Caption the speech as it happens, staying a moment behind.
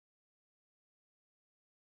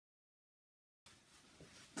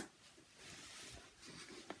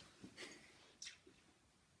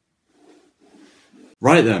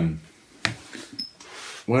Right then.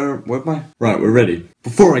 Where am I? Right, we're ready.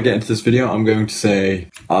 Before I get into this video, I'm going to say,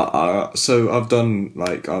 so I've done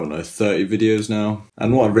like, I don't know, 30 videos now.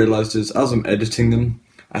 And what I've realised is, as I'm editing them,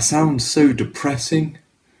 I sound so depressing.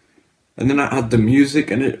 And then I add the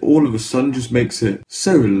music and it all of a sudden just makes it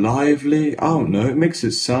so lively. I don't know, it makes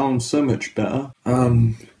it sound so much better.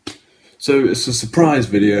 So it's a surprise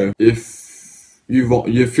video. If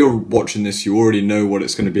you're watching this, you already know what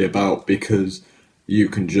it's going to be about because you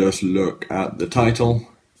can just look at the title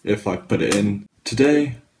if I put it in.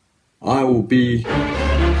 Today, I will be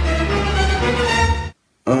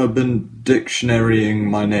Urban Dictionarying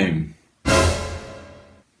my name.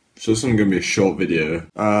 So it's only going to be a short video.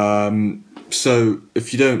 So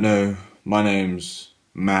if you don't know, my name's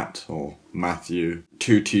Matt or Matthew.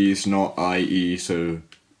 2 T's, not I-E, so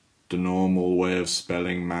the normal way of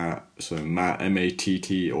spelling Matt. So Matt,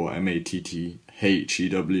 M-A-T-T or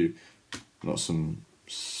M-A-T-T-H-E-W. Not some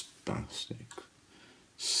spastic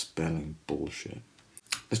spelling bullshit.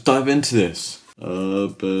 Let's dive into this.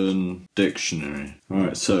 Urban Dictionary.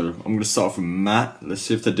 Alright, so I'm going to start from Matt. Let's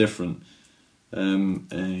see if they're different.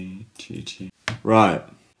 M-A-T-T. Right.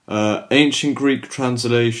 Ancient Greek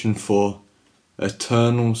translation for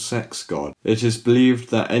eternal sex god. It is believed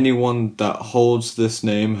that anyone that holds this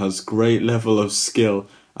name has great level of skill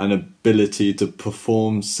and ability to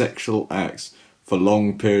perform sexual acts for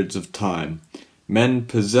long periods of time. Men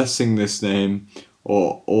possessing this name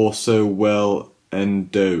are also well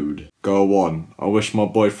endowed. Go on. I wish my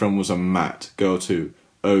boyfriend was a Matt. Girl 2.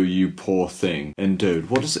 Oh, you poor thing. Endowed.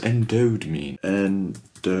 What does endowed mean?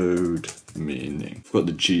 Endowed meaning. I've got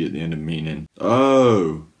the G at the end of meaning.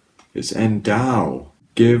 Oh, it's endow.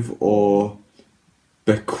 Give or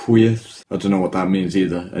bequeath. I don't know what that means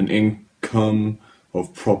either. An income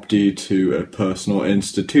of property to a person or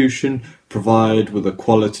institution. Provide with a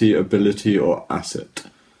quality, ability, or asset.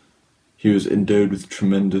 He was endowed with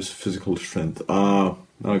tremendous physical strength. Ah.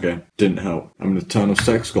 Okay, didn't help. I'm an eternal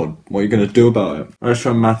sex god. What are you going to do about it? Let's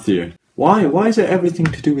try Matthew. Why is it everything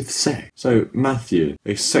to do with sex? So, Matthew,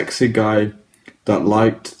 a sexy guy that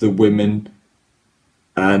liked the women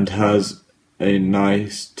and has a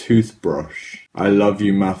nice toothbrush. I love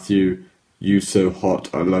you, Matthew. You so hot.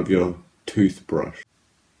 I love your toothbrush.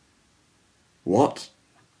 What?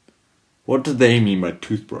 What do they mean by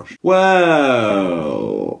toothbrush?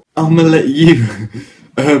 Well, I'm gonna let you,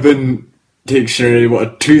 Urban Dictionary, what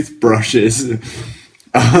a toothbrush is.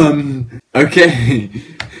 Okay.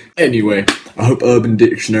 Anyway, I hope Urban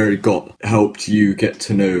Dictionary helped you get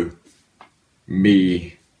to know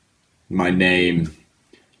me, my name,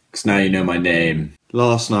 because now you know my name.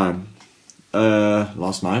 Last name.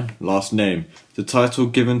 The title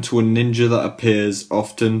given to a ninja that appears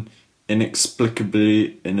often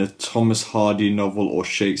inexplicably in a Thomas Hardy novel or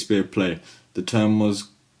Shakespeare play. The term was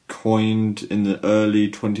coined in the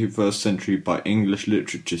early 21st century by English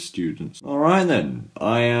literature students. Alright then,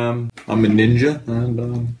 I'm a ninja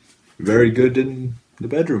and very good in the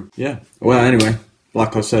bedroom. Yeah. Well, anyway,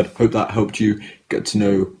 like I said, hope that helped you get to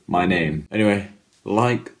know my name. Anyway,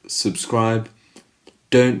 like, subscribe,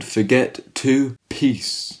 don't forget to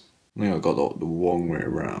peace. I think I got that the wrong way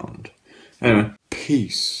around. Anyway,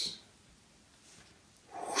 peace.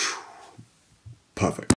 Perfect.